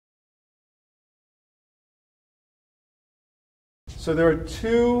So there are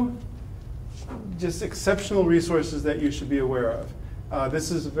two just exceptional resources that you should be aware of.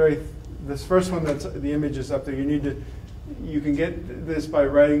 This first one, that's the image is up there. You can get this by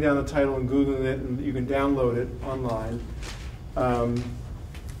writing down the title and Googling it, and you can download it online.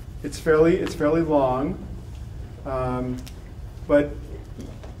 It's fairly long, but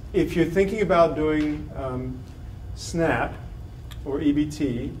if you're thinking about doing SNAP or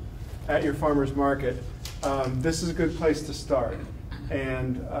EBT at your farmer's market, this is a good place to start.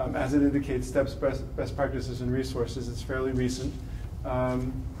 And as it indicates, steps, best practices, and resources, it's fairly recent.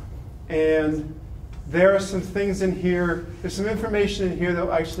 And there are some things in here, there's some information in here that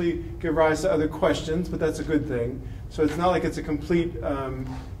will actually give rise to other questions, but that's a good thing. So it's not like it's a complete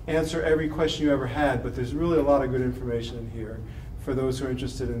answer every question you ever had, but there's really a lot of good information in here for those who are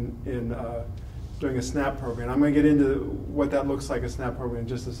interested in doing a SNAP program. I'm going to get into what that looks like, a SNAP program, in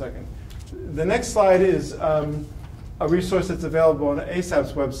just a second. The next slide is a resource that's available on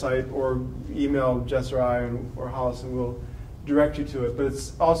ASAP's website, or email Jess or I or Hollis, and we'll direct you to it. But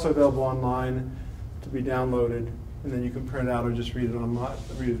it's also available online to be downloaded, and then you can print it out or just read it online,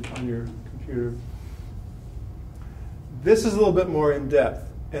 read it on your computer. This is a little bit more in depth,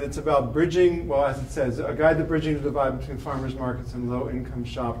 and it's about bridging, well, as it says, a guide to bridging the divide between farmers markets and low-income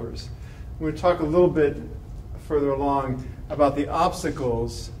shoppers. We're going to talk a little bit further along about the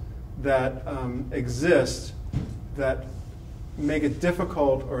obstacles that exist that make it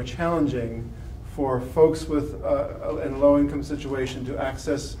difficult or challenging for folks with in a low-income situation to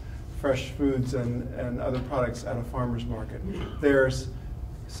access fresh foods and other products at a farmer's market. There's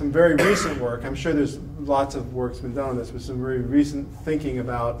some very recent work, I'm sure there's lots of work's been done on this, but some very recent thinking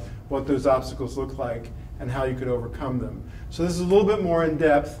about what those obstacles look like and how you could overcome them. So this is a little bit more in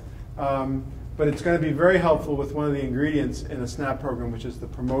depth, but it's going to be very helpful with one of the ingredients in a SNAP program, which is the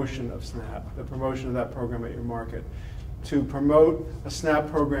promotion of SNAP, the promotion of that program at your market. To promote a SNAP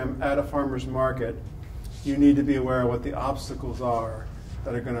program at a farmer's market, you need to be aware of what the obstacles are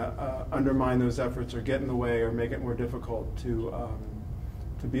that are going to undermine those efforts or get in the way or make it more difficult to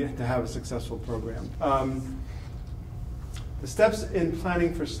have a successful program. The steps in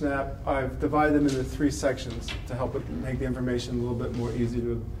planning for SNAP, I've divided them into 3 sections to help it make the information a little bit more easy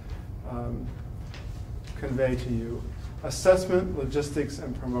to convey to you. Assessment, logistics,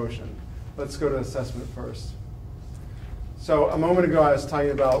 and promotion. Let's go to assessment first. So a moment ago I was talking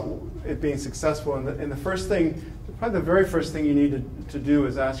about it being successful, and the first thing, probably the very first thing you need to do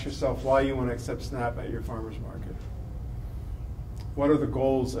is ask yourself why you want to accept SNAP at your farmer's market. What are the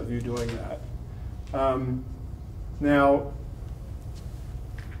goals of you doing that? Now,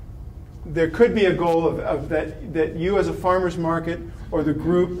 there could be a goal of that you as a farmer's market or the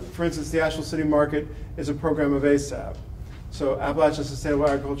group, for instance, the Asheville City Market is a program of ASAP. So Appalachian Sustainable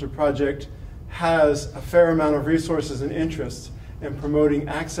Agriculture Project has a fair amount of resources and interest in promoting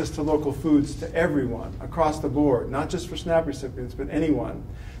access to local foods to everyone across the board, not just for SNAP recipients, but anyone.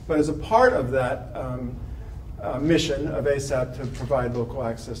 But as a part of that mission of ASAP to provide local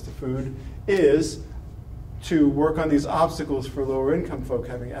access to food is to work on these obstacles for lower income folk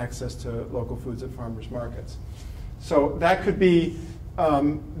having access to local foods at farmers markets. So that could be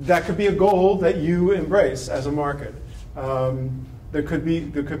a goal that you embrace as a market. There could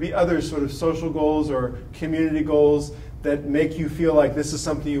be other sort of social goals or community goals that make you feel like this is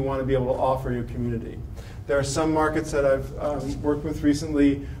something you want to be able to offer your community. There are some markets that I've worked with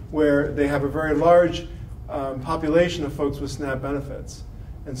recently where they have a very large population of folks with SNAP benefits.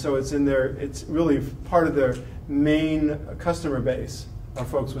 And so it's really part of their main customer base are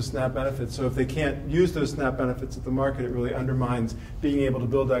folks with SNAP benefits. So if they can't use those SNAP benefits at the market, it really undermines being able to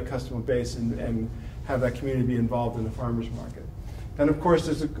build that customer base and have that community be involved in the farmer's market. And of course,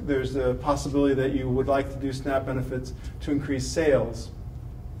 there's the possibility that you would like to do SNAP benefits to increase sales.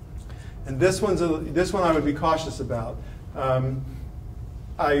 And this one I would be cautious about.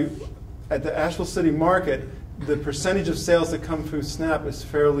 At the Asheville City Market, the percentage of sales that come through SNAP is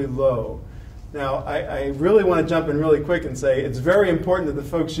fairly low. Now, I really want to jump in really quick and say it's very important that the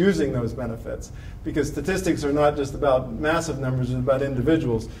folks using those benefits, because statistics are not just about massive numbers, it's about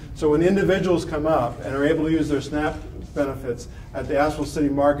individuals. So when individuals come up and are able to use their SNAP benefits at the Asheville City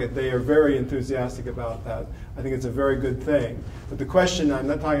Market, they are very enthusiastic about that. I think it's a very good thing. But the question I'm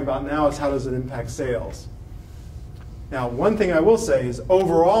not talking about now is how does it impact sales? Now, one thing I will say is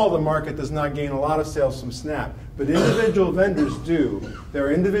overall the market does not gain a lot of sales from SNAP, but individual vendors do. There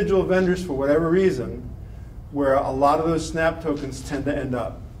are individual vendors, for whatever reason, where a lot of those SNAP tokens tend to end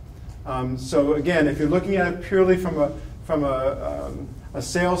up. So again, if you're looking at it purely from a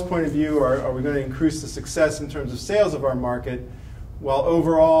sales point of view, or are we going to increase the success in terms of sales of our market, well,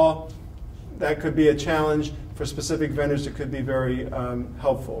 overall, that could be a challenge. for specific vendors, it could be very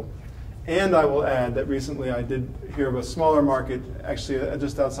helpful. And I will add that recently I did hear of a smaller market, actually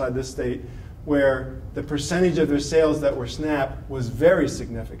just outside this state, where the percentage of their sales that were SNAP was very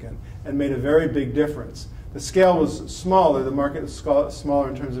significant and made a very big difference. The scale was smaller, the market was smaller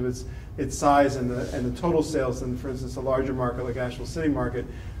in terms of its size and the total sales than, for instance, a larger market like Asheville City Market,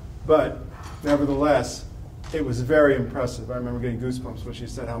 but nevertheless, it was very impressive. I remember getting goosebumps when she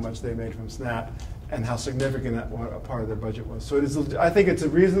said how much they made from SNAP and how significant that a part of their budget was. So it is, I think it's a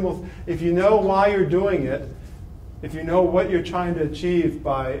reasonable, if you know why you're doing it, if you know what you're trying to achieve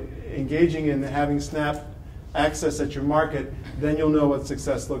by engaging in having SNAP access at your market, then you'll know what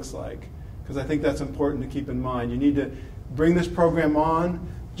success looks like. Because I think that's important to keep in mind. You need to bring this program on,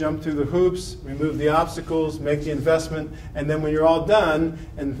 jump through the hoops, remove the obstacles, make the investment, and then when you're all done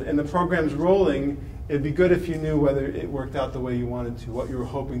and the program's rolling, it'd be good if you knew whether it worked out the way you wanted to, what you were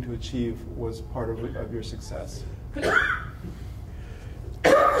hoping to achieve was part of your success.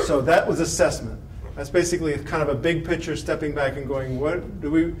 So that was assessment. That's basically kind of a big picture, stepping back and going, what do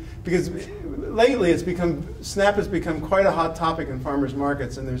we, because lately SNAP has become quite a hot topic in farmers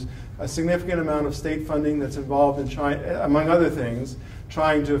markets, and there's a significant amount of state funding that's involved in trying, among other things,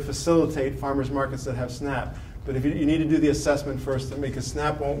 trying to facilitate farmers markets that have SNAP. But if you need to do the assessment first, because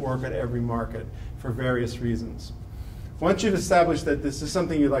SNAP won't work at every market for various reasons. Once you've established that this is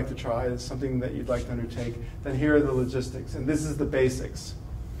something you'd like to try, it's something that you'd like to undertake, then here are the logistics, and this is the basics.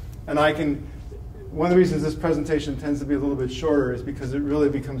 And one of the reasons this presentation tends to be a little bit shorter is because it really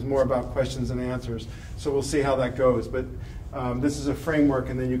becomes more about questions and answers. So we'll see how that goes. But this is a framework,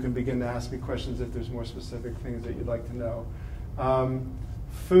 and then you can begin to ask me questions if there's more specific things that you'd like to know.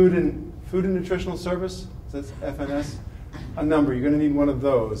 Food and nutritional service, that's FNS. A number, you're going to need one of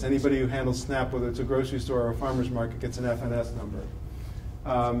those. Anybody who handles SNAP, whether it's a grocery store or a farmer's market, gets an FNS number.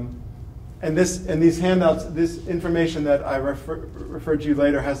 And these handouts, this information that I refer to you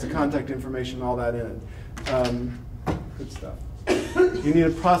later has the contact information, all that in it. Good stuff. You need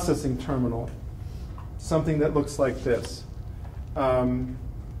a processing terminal, something that looks like this. So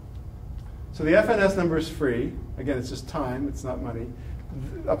the FNS number is free. Again, it's just time, it's not money.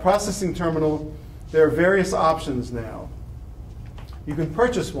 A processing terminal, there are various options now. You can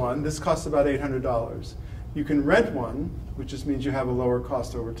purchase one. This costs about $800. You can rent one, which just means you have a lower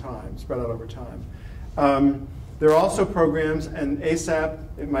cost over time, spread out over time. There are also programs, and ASAP,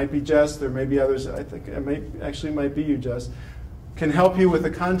 it might be Jess, there may be others, I think it might be you, Jess, can help you with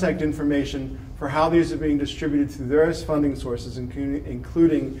the contact information for how these are being distributed through various funding sources,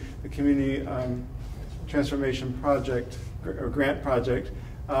 including the Community Transformation Project, or Grant Project,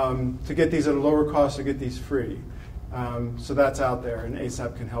 to get these at a lower cost or get these free. So that's out there, and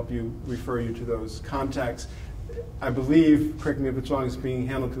ASAP can help you, refer you to those contacts. I believe, correct me if it's wrong, it's being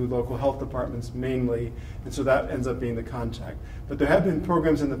handled through local health departments mainly, and so that ends up being the contact. But there have been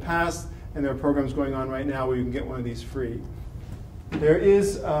programs in the past, and there are programs going on right now where you can get one of these free. There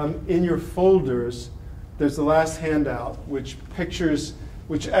is, in your folders, there's the last handout, which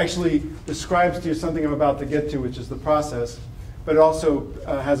actually describes to you something I'm about to get to, which is the process, but it also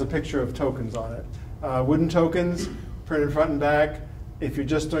has a picture of tokens on it. Wooden tokens, printed front and back. If you're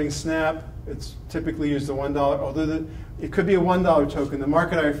just doing SNAP, it's typically used a $1, although it could be a $1 token. The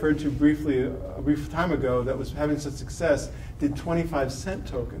market I referred to briefly a brief time ago that was having such success did 25-cent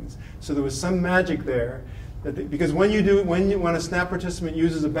tokens. So there was some magic there, because when a SNAP participant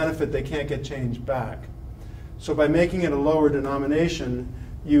uses a benefit, they can't get change back. So by making it a lower denomination,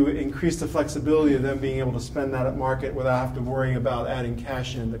 you increase the flexibility of them being able to spend that at market without having to worry about adding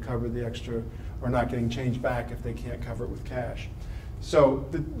cash in to cover the extra, or not getting change back if they can't cover it with cash. So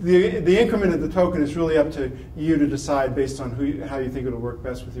the increment of the token is really up to you to decide based on how you think it'll work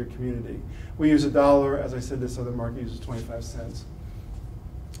best with your community. We use $1. As I said, this other market uses 25 cents.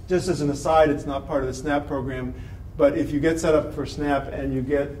 Just as an aside, it's not part of the SNAP program, but if you get set up for SNAP and you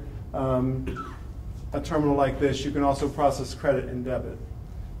get a terminal like this, you can also process credit and debit,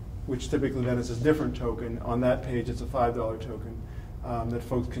 which typically then is a different token. On that page, it's a $5 token that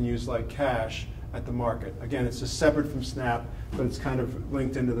folks can use like cash at the market. Again, it's just separate from SNAP, but it's kind of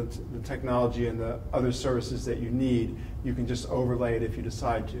linked into the technology and the other services that you need. You can just overlay it if you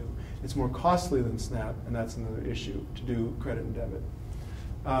decide to. It's more costly than SNAP, and that's another issue, to do credit and debit.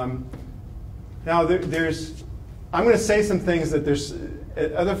 Now, I'm going to say some things that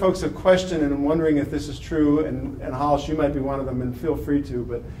other folks have questioned, and I'm wondering if this is true, and Hollis, you might be one of them, and feel free to,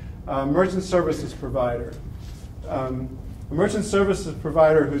 but merchant services provider. A merchant services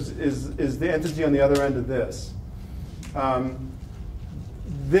provider is the entity on the other end of this.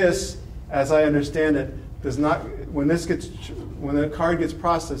 This, as I understand it, when the card gets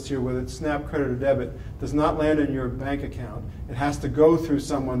processed here, whether it's SNAP, credit, or debit, does not land in your bank account. It has to go through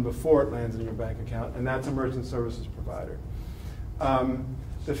someone before it lands in your bank account, and that's a merchant services provider.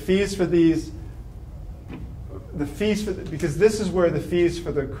 The fees for these, because this is where the fees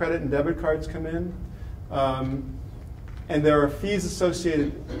for the credit and debit cards come in, and there are fees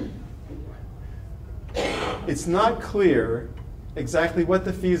associated. It's not clear exactly what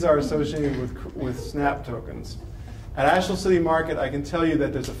the fees are associated with SNAP tokens. At Asheville City Market, I can tell you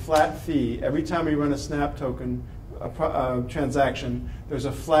that there's a flat fee. Every time we run a SNAP token transaction, there's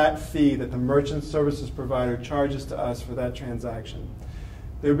a flat fee that the merchant services provider charges to us for that transaction.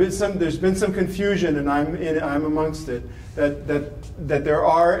 There's been some confusion, and I'm amongst it, that there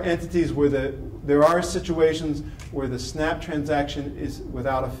are entities where there are situations where the SNAP transaction is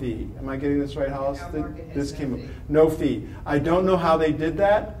without a fee. Am I getting this right, Hollis? This came up. No fee. I don't know how they did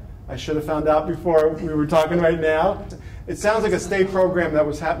that. I should have found out before we were talking right now. It sounds like a state program that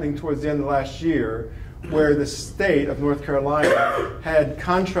was happening towards the end of last year, where the state of North Carolina had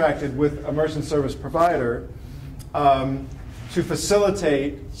contracted with a merchant service provider to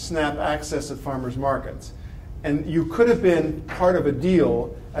facilitate SNAP access at farmers markets. And you could have been part of a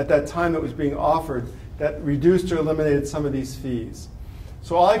deal at that time that was being offered that reduced or eliminated some of these fees.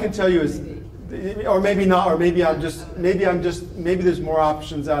 So all I can tell you is, or maybe not, or maybe there's more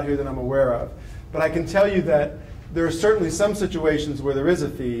options out here than I'm aware of. But I can tell you that there are certainly some situations where there is a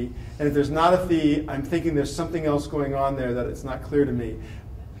fee, and if there's not a fee, I'm thinking there's something else going on there that it's not clear to me.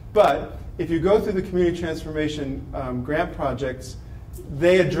 But if you go through the community transformation grant projects,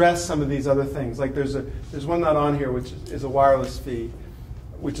 they address some of these other things. Like there's one not on here, which is a wireless fee,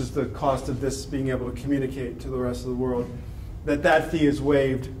 which is the cost of this being able to communicate to the rest of the world. That fee is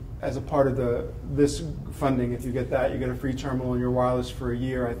waived as a part of this funding. If you get that, you get a free terminal in your wireless for a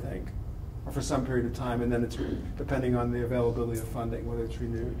year, I think, or for some period of time, and then it's depending on the availability of funding, whether it's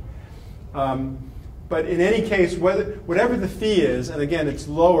renewed. But in any case, whatever the fee is, and again, it's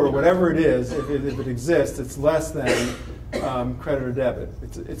lower, whatever it is, if it exists, it's less than credit or debit.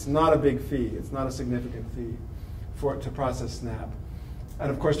 It's not a big fee. It's not a significant fee to process SNAP. And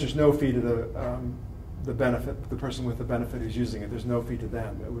of course, there's no fee to the benefit, the person with the benefit who's using it. There's no fee to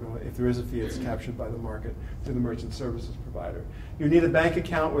them. If there is a fee, it's captured by the market through the merchant services provider. You need a bank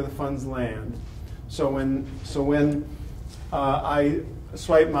account where the funds land. So when I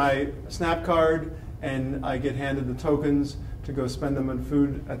swipe my SNAP card and I get handed the tokens to go spend them on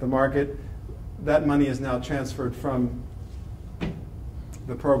food at the market, that money is now transferred from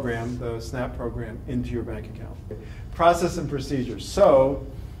the program, the SNAP program, into your bank account. Process and procedures. So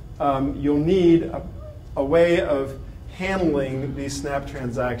you'll need a way of handling these SNAP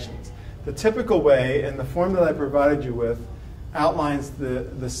transactions. The typical way, and the form that I provided you with, outlines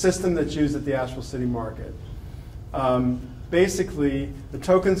the system that's used at the Asheville City Market. Basically, the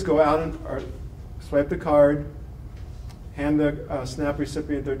tokens go out and swipe the card, hand the SNAP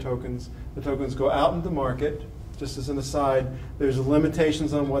recipient their tokens. The tokens go out into the market. Just as an aside, there's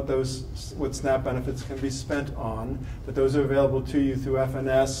limitations on what SNAP benefits can be spent on, but those are available to you through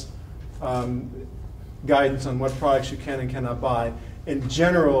FNS guidance on what products you can and cannot buy. In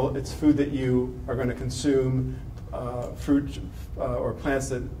general, it's food that you are going to consume, fruit or plants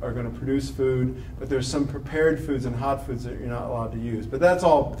that are going to produce food, but there's some prepared foods and hot foods that you're not allowed to use. But that's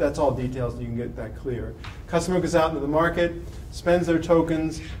all details, and you can get that clear. Customer goes out into the market, spends their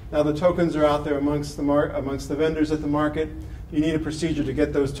tokens. Now the tokens are out there amongst the vendors at the market. You need a procedure to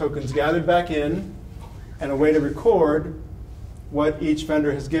get those tokens gathered back in and a way to record what each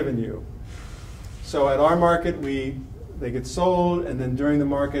vendor has given you. So at our market, they get sold, and then during the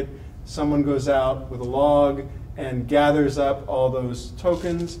market, someone goes out with a log and gathers up all those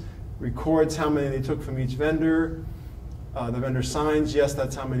tokens, records how many they took from each vendor. The vendor signs, yes,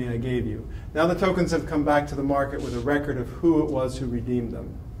 that's how many I gave you. Now the tokens have come back to the market with a record of who it was who redeemed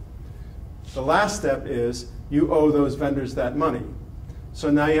them. The last step is you owe those vendors that money. So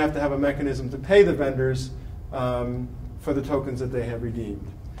now you have to have a mechanism to pay the vendors for the tokens that they have redeemed.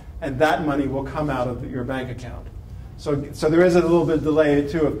 And that money will come out of your bank account. So there is a little bit of delay,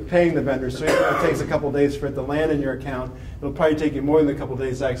 too, of paying the vendors. So it takes a couple of days for it to land in your account. It'll probably take you more than a couple of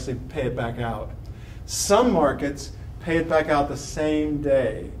days to actually pay it back out. Some markets pay it back out the same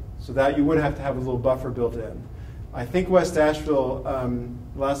day, so that you would have to have a little buffer built in. I think West Asheville,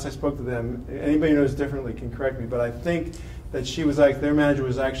 last I spoke to them, anybody who knows differently can correct me, but I think that she was like, their manager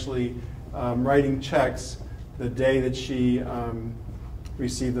was actually writing checks the day that she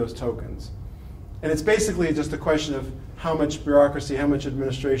received those tokens. And it's basically just a question of how much bureaucracy, how much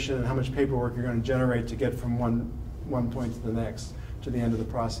administration, and how much paperwork you're going to generate to get from one point to the next, to the end of the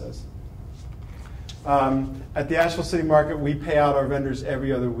process. At the Asheville City Market, we pay out our vendors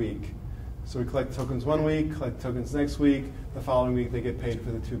every other week. So we collect tokens one week, collect tokens next week. The following week, they get paid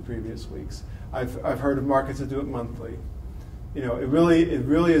for the 2 previous weeks. I've heard of markets that do it monthly. You know, it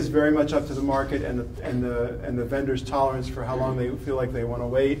really is very much up to the market and the vendor's tolerance for how long they feel like they want to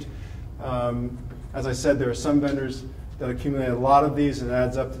wait. As I said, there are some vendors that accumulate a lot of these, and it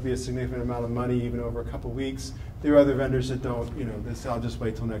adds up to be a significant amount of money, even over a couple weeks. There are other vendors that don't. You know, they say, I'll just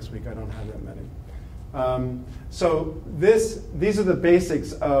wait till next week. I don't have that many. So these are the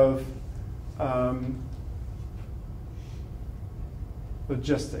basics of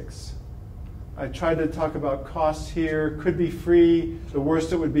logistics. I tried to talk about costs here. Could be free. The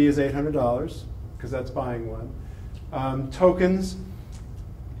worst it would be is $800, because that's buying one. Tokens,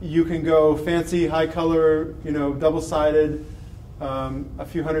 you can go fancy, high color, you know, double-sided, a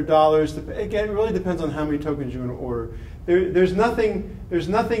few $100s. Again, it really depends on how many tokens you want to order. There's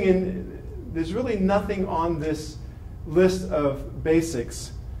really nothing on this list of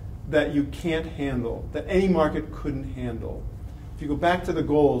basics that you can't handle, that any market couldn't handle. If you go back to the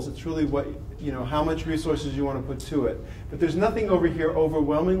goals, it's really what, you know, how much resources you want to put to it. But there's nothing over here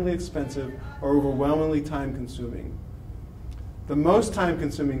overwhelmingly expensive or overwhelmingly time-consuming. The most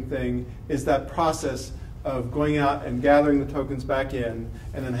time-consuming thing is that process of going out and gathering the tokens back in,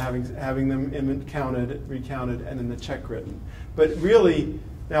 and then having them counted, recounted, and then the check written. But really,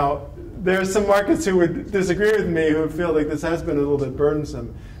 now, there are some markets who would disagree with me, who would feel like this has been a little bit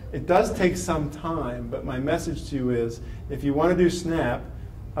burdensome. It does take some time, but my message to you is, if you want to do SNAP,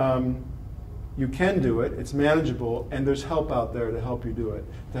 you can do it. It's manageable, and there's help out there to help you do it,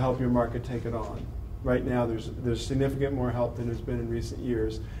 to help your market take it on. Right now, there's significant more help than there's been in recent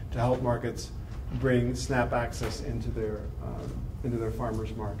years to help markets bring SNAP access into their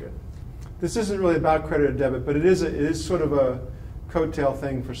farmers market. This isn't really about credit or debit, but it is sort of a coattail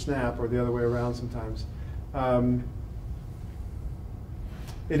thing for SNAP, or the other way around sometimes.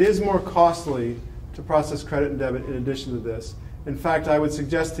 It is more costly to process credit and debit in addition to this. In fact, I would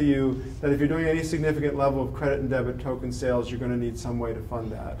suggest to you that if you're doing any significant level of credit and debit token sales, you're going to need some way to fund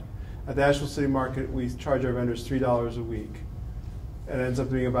that. At the Asheville City Market, we charge our vendors $3 a week. It ends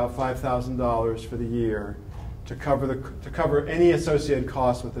up being about $5,000 for the year to cover any associated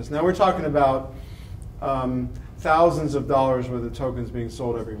costs with this. Now we're talking about thousands of dollars worth of tokens being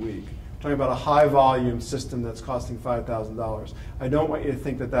sold every week. We're talking about a high volume system that's costing $5,000. I don't want you to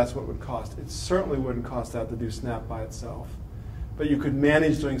think that that's what it would cost. It certainly wouldn't cost that to do SNAP by itself. But you could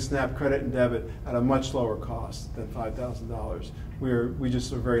manage doing SNAP credit and debit at a much lower cost than $5,000. We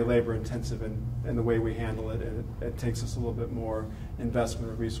just are very labor intensive in the way we handle it, and it takes us a little bit more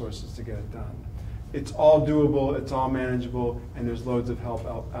investment of resources to get it done. It's all doable, it's all manageable, and there's loads of help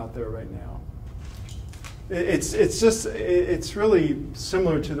out there right now. It's really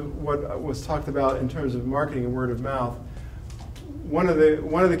similar to what was talked about in terms of marketing and word of mouth. One of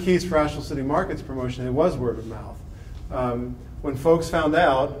the keys for Asheville City Market's promotion, it was word of mouth. When folks found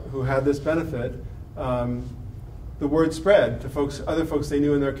out who had this benefit, the word spread to other folks they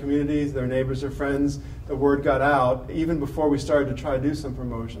knew in their communities, their neighbors, their friends. The word got out even before we started to try to do some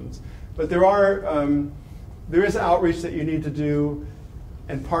promotions. But there is outreach that you need to do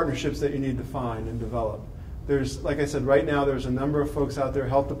and partnerships that you need to find and develop. There's, like I said, right now there's a number of folks out there,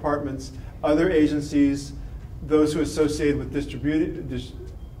 health departments, other agencies, those who are associated with distributing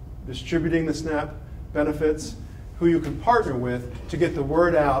the SNAP benefits, who you can partner with to get the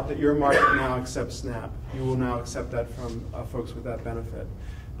word out that your market now accepts SNAP. You will now accept that from folks with that benefit.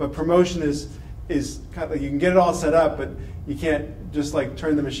 But promotion is kind of like, you can get it all set up, but you can't just like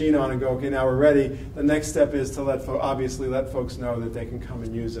turn the machine on and go, okay, now we're ready. The next step is to obviously let folks know that they can come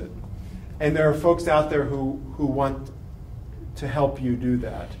and use it. And there are folks out there who want to help you do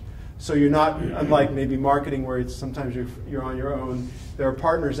that. So you're not, unlike maybe marketing where sometimes you're on your own, there are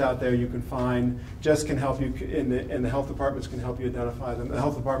partners out there you can find. Jess can help you, and the health departments can help you identify them. The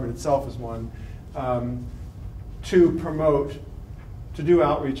health department itself is one, to do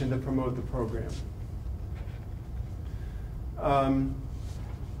outreach and to promote the program. And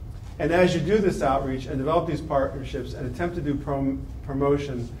as you do this outreach and develop these partnerships and attempt to do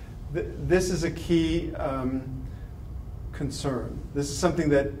promotion, this is a key concern. This is something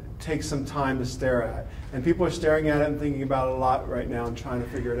that takes some time to stare at. And people are staring at it and thinking about it a lot right now and trying to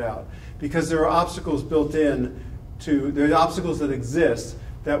figure it out. Because there are obstacles built in there are obstacles that exist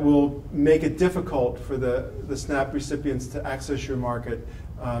that will make it difficult for the SNAP recipients to access your market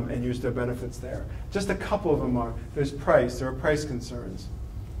and use their benefits there. Just a couple of them are. There's price. There are price concerns.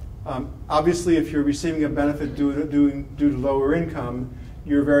 Obviously, if you're receiving a benefit due to lower income,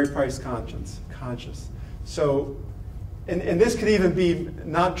 you're very price conscious. So, and this could even be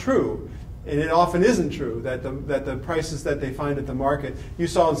not true. And it often isn't true that the prices that they find at the market, you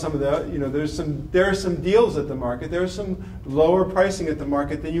saw in some of the, there are some deals at the market, there is some lower pricing at the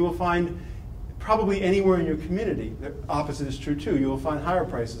market than you will find probably anywhere in your community. The opposite is true too. You will find higher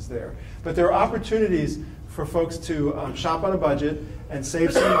prices there. But there are opportunities for folks to shop on a budget and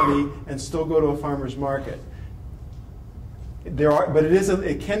save some money and still go to a farmer's market. But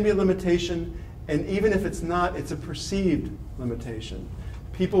it can be a limitation, and even if it's not, it's a perceived limitation.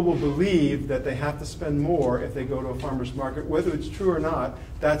 People will believe that they have to spend more if they go to a farmer's market, whether it's true or not.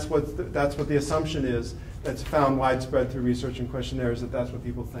 That's what the assumption is. That's found widespread through research and questionnaires, that's what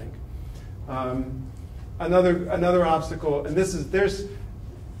people think. Another obstacle, and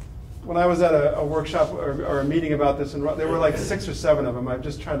when I was at a workshop or a meeting about this, and there were like 6 or 7 of them. I'm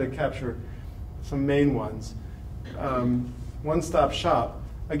just trying to capture some main ones. One-stop shop.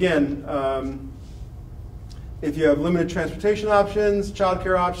 Again, if you have limited transportation options,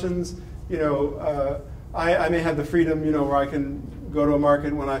 childcare options, I may have the freedom, where I can go to a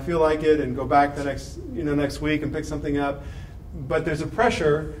market when I feel like it and go back the next week and pick something up. But there's a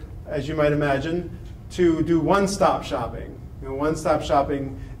pressure, as you might imagine, to do one-stop shopping. One-stop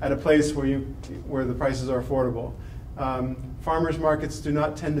shopping at a place where the prices are affordable. Farmers markets do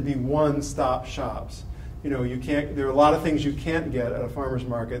not tend to be one-stop shops. There are a lot of things you can't get at a farmer's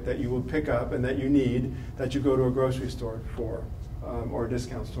market that you will pick up and that you need that you go to a grocery store for, or a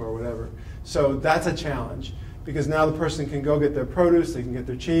discount store or whatever. So that's a challenge, because now the person can go get their produce, they can get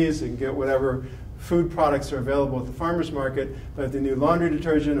their cheese, they can get whatever food products are available at the farmer's market, but if they need laundry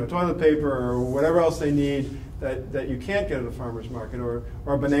detergent or toilet paper or whatever else they need that you can't get at a farmer's market, or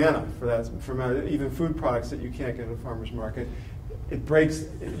a banana even food products that you can't get at a farmer's market, it breaks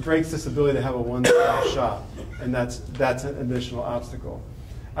this ability to have a one-stop shop, and that's an additional obstacle.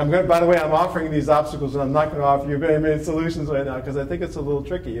 By the way, I'm offering these obstacles, and I'm not going to offer you very many solutions right now because I think it's a little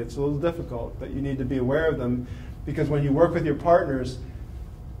tricky. It's a little difficult, but you need to be aware of them, because when you work with your partners,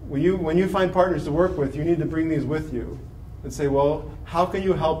 when you find partners to work with, you need to bring these with you and say, well, how can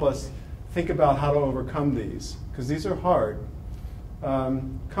you help us think about how to overcome these? Because these are hard.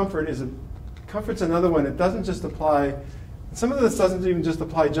 Comfort's another one. It doesn't just apply. Some of this doesn't even just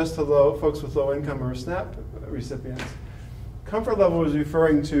apply just to folks with low income or SNAP recipients. Comfort level is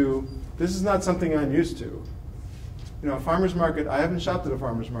referring to, this is not something I'm used to. A farmer's market, I haven't shopped at a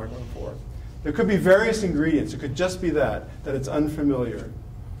farmer's market before. There could be various ingredients. It could just be that it's unfamiliar.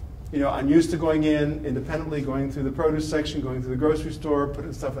 I'm used to going in independently, going through the produce section, going through the grocery store,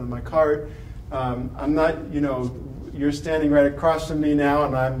 putting stuff in my cart. I'm not, you're standing right across from me now,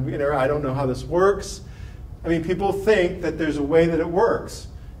 and I don't know how this works. I mean, people think that there's a way that it works.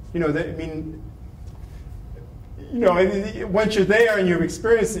 Once you're there and you've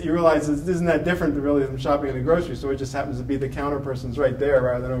experienced it, you realize this isn't that different than shopping in the grocery store. It just happens to be the counter person's right there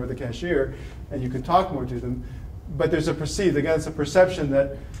rather than over the cashier, and you can talk more to them. But there's it's a perception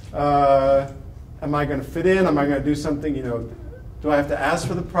that, am I going to fit in? Am I going to do something? Do I have to ask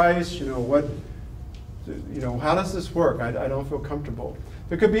for the price? How does this work? I don't feel comfortable.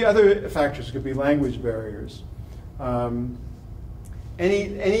 There could be other factors. It could be language barriers.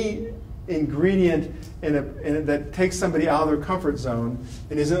 Any ingredient that takes somebody out of their comfort zone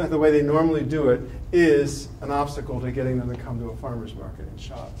and isn't the way they normally do it is an obstacle to getting them to come to a farmer's market and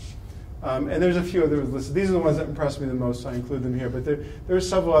shop. And there's a few others listed. These are the ones that impressed me the most, so I include them here. But there are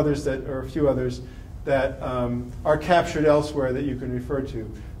several others or a few others that are captured elsewhere that you can refer to.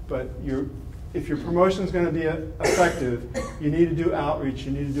 But if your promotion is going to be effective, you need to do outreach,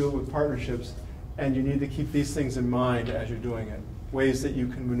 you need to do it with partnerships, and you need to keep these things in mind as you're doing it, ways that you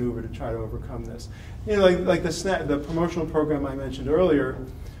can maneuver to try to overcome this. Like the promotional program I mentioned earlier,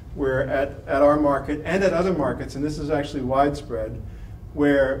 where at our market and at other markets, and this is actually widespread,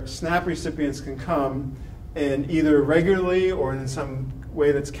 where SNAP recipients can come and either regularly or in some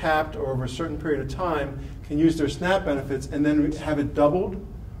way that's capped or over a certain period of time can use their SNAP benefits and then have it doubled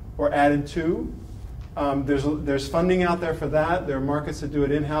or added to. There's funding out there for that. There are markets that do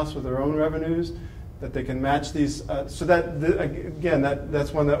it in-house with their own revenues that they can match these. So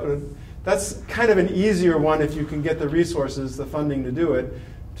that's one that's kind of an easier one if you can get the resources, the funding to do it,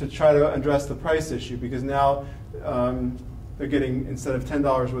 to try to address the price issue, because now they're getting, instead of $10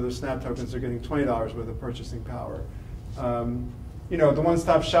 worth of SNAP tokens, they're getting $20 worth of purchasing power. The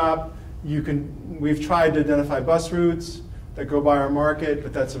one-stop shop, we've tried to identify bus routes that go by our market,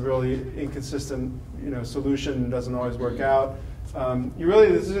 but that's a really inconsistent solution and doesn't always work out.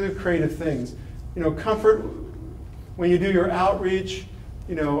 These are the creative things. Comfort, when you do your outreach,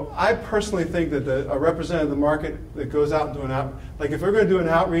 I personally think that a representative of the market that goes out and do like if we're going to do an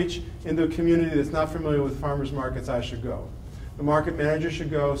outreach into a community that's not familiar with farmers markets, I should go. the market manager should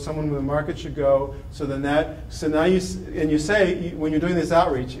go, someone with the market should go. So then now you say, when you're doing this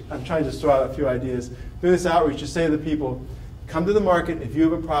outreach, I'm trying to just throw out a few ideas. Doing this outreach, you say to the people, come to the market. If you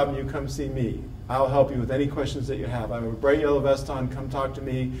have a problem, you come see me. I'll help you with any questions that you have. I have a bright yellow vest on. Come talk to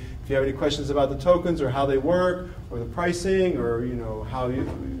me. If you have any questions about the tokens or how they work or the pricing or how you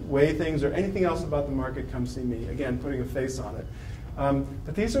weigh things or anything else about the market, come see me. Again, putting a face on it.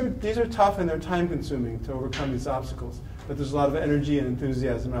 But these are tough and they're time consuming to overcome these obstacles. But there's a lot of energy and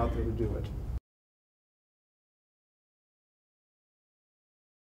enthusiasm out there to do it.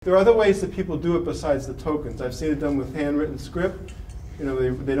 There are other ways that people do it besides the tokens. I've seen it done with handwritten script.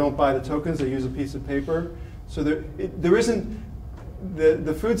 They don't buy the tokens, they use a piece of paper. So there isn't,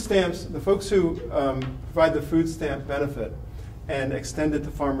 the food stamps, the folks who provide the food stamp benefit and extend it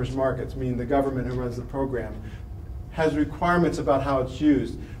to farmers markets, meaning the government who runs the program, has requirements about how it's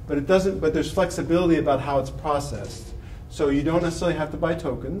used, but there's flexibility about how it's processed. So you don't necessarily have to buy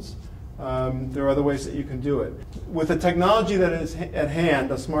tokens. There are other ways that you can do it. With the technology that is at hand,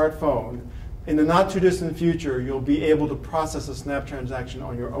 a smartphone, in the not too distant future, you'll be able to process a SNAP transaction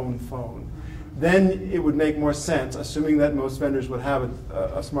on your own phone. Then it would make more sense, assuming that most vendors would have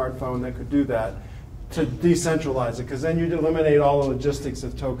a smartphone that could do that, to decentralize it, because then you'd eliminate all the logistics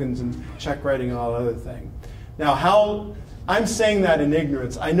of tokens and check writing and all that other thing. Now, I'm saying that in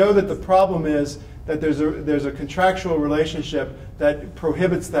ignorance. I know that the problem is that there's a contractual relationship that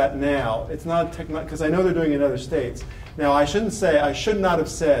prohibits that now. It's not because I know they're doing it in other states. Now, I should not have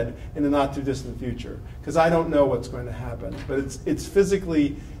said in the not too distant future, because I don't know what's going to happen. But it's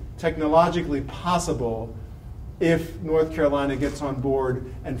physically, technologically possible if North Carolina gets on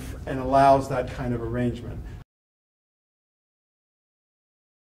board and allows that kind of arrangement.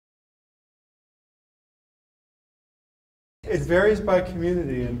 It varies by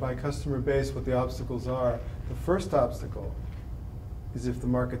community and by customer base what the obstacles are. The first obstacle is if the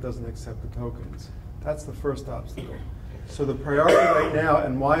market doesn't accept the tokens. That's the first obstacle. So the priority right now,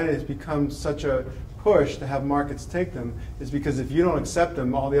 and why it has become such a push to have markets take them, is because if you don't accept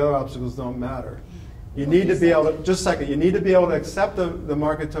them, all the other obstacles don't matter. You need to be able to, just a second, you need to be able to accept the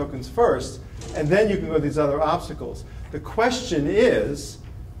market tokens first, and then you can go to these other obstacles. The question is,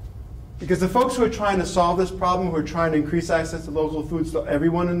 because the folks who are trying to solve this problem, who are trying to increase access to local foods to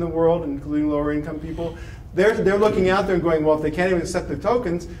everyone in the world, including lower income people, they're looking out there and going, well, if they can't even accept the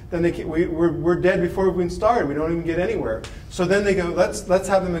tokens, then we're dead before we even started. We don't even get anywhere. So then they go, let's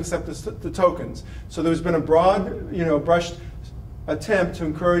have them accept the tokens. So there's been a broad, brushed attempt to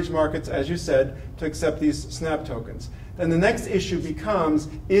encourage markets, as you said, to accept these SNAP tokens. Then the next issue becomes,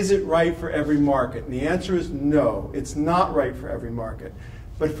 is it right for every market? And the answer is no, it's not right for every market,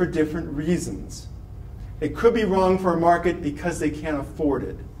 but for different reasons. It could be wrong for a market because they can't afford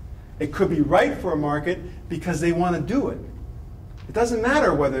it. It could be right for a market because they want to do it. It doesn't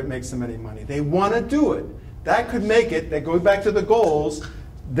matter whether it makes them any money. They want to do it. That could make it, that goes back to the goals,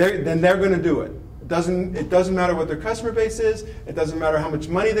 then they're going to do it. It doesn't matter what their customer base is. It doesn't matter how much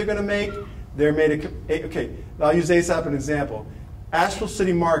money they're going to make. Okay, I'll use ASAP as an example. Asheville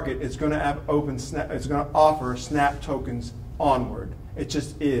City Market is going to offer SNAP tokens onward. It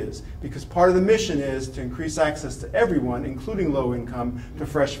just is. Because part of the mission is to increase access to everyone, including low income, to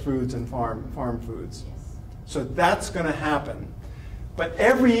fresh foods and farm foods. Yes. So that's going to happen. But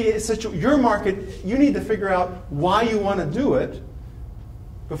your market, you need to figure out why you want to do it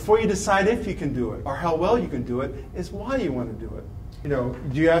before you decide if you can do it or how well you can do it, is why you want to do it.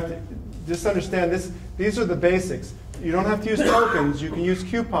 You have to just understand this. These are the basics. You don't have to use tokens. You can use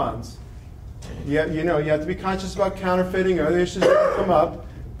coupons. You have to be conscious about counterfeiting or other issues that come up,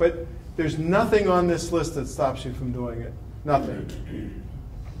 but there's nothing on this list that stops you from doing it. Nothing.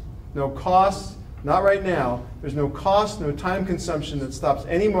 No cost, not right now. There's no cost, no time consumption that stops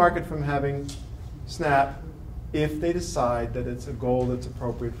any market from having SNAP if they decide that it's a goal that's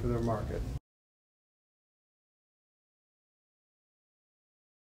appropriate for their market.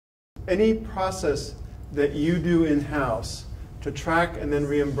 Any process that you do in-house to track and then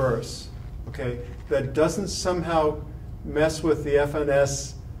reimburse, okay, that doesn't somehow mess with the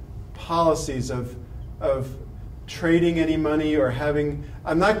FNS policies of trading any money or having,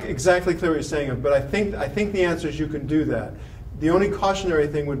 I'm not exactly clear what you're saying, but I think the answer is you can do that. The only cautionary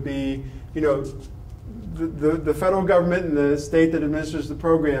thing would be, the federal government and the state that administers the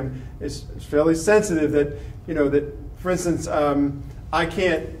program is fairly sensitive that, that, for instance, I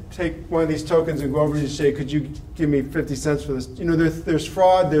can't take one of these tokens and go over to you and say, could you give me 50 cents for this? There's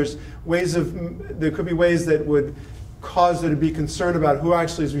fraud, there could be ways that would cause there to be concern about who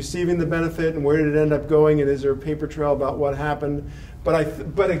actually is receiving the benefit and where did it end up going and is there a paper trail about what happened.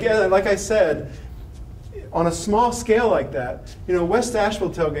 But again, like I said, on a small scale like that, West Asheville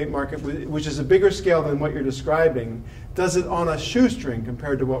Tailgate Market, which is a bigger scale than what you're describing, does it on a shoestring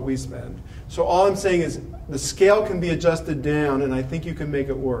compared to what we spend. So all I'm saying is the scale can be adjusted down, and I think you can make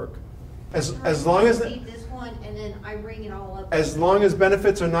it work. As long as this one, and then I bring it all up. As long as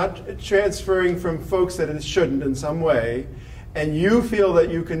benefits are not transferring from folks that it shouldn't in some way, and you feel that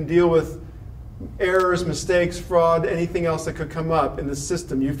you can deal with errors, mistakes, fraud, anything else that could come up in the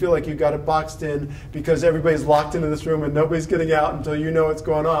system, you feel like you got it boxed in because everybody's locked into this room and nobody's getting out until you know what's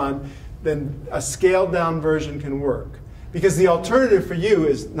going on, then a scaled down version can work. Because the alternative for you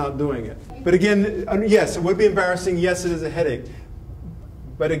is not doing it. But again, yes, it would be embarrassing. Yes, it is a headache.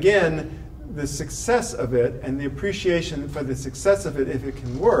 But again, the success of it and the appreciation for the success of it, if it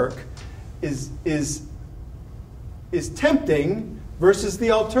can work, is tempting versus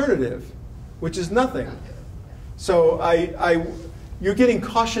the alternative, which is nothing. So you're getting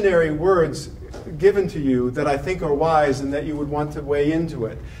cautionary words given to you that I think are wise and that you would want to weigh into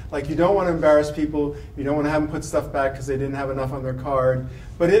it. Like, you don't want to embarrass people, you don't want to have them put stuff back because they didn't have enough on their card.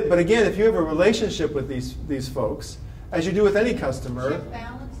 But again, if you have a relationship with these folks, as you do with any customer, Check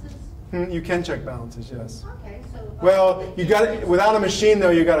balances? You can check balances, yes. Okay, so Well, you got it without a machine though.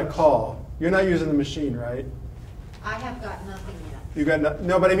 You got to call. You're not using the machine, right? I have got nothing yet. You got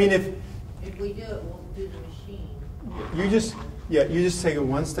no. But I mean, if we do it, we'll do the machine. you just take it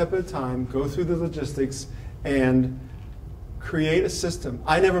one step at a time, go through the logistics, and create a system.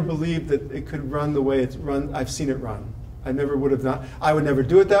 I never believed that it could run the way it's run. I've seen it run. I never would have done. I would never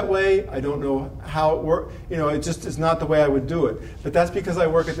do it that way. I don't know how it works. It just is not the way I would do it. But that's because I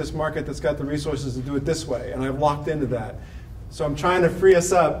work at this market that's got the resources to do it this way, and I've locked into that. So I'm trying to free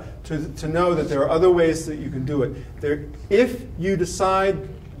us up to know that there are other ways that you can do it. If you decide,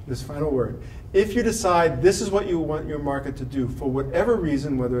 this final word, if you decide this is what you want your market to do for whatever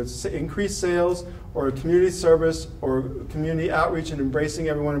reason, whether it's increased sales or community service or community outreach and embracing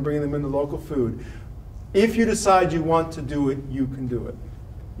everyone and bringing them into local food, if you decide you want to do it, you can do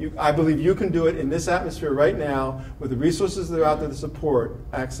it. I believe you can do it in this atmosphere right now with the resources that are out there to support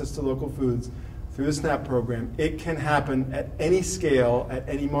access to local foods through the SNAP program. It can happen at any scale, at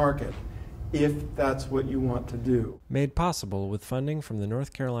any market, if that's what you want to do. Made possible with funding from the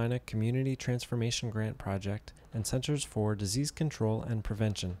North Carolina Community Transformation Grant Project and Centers for Disease Control and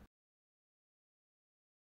Prevention.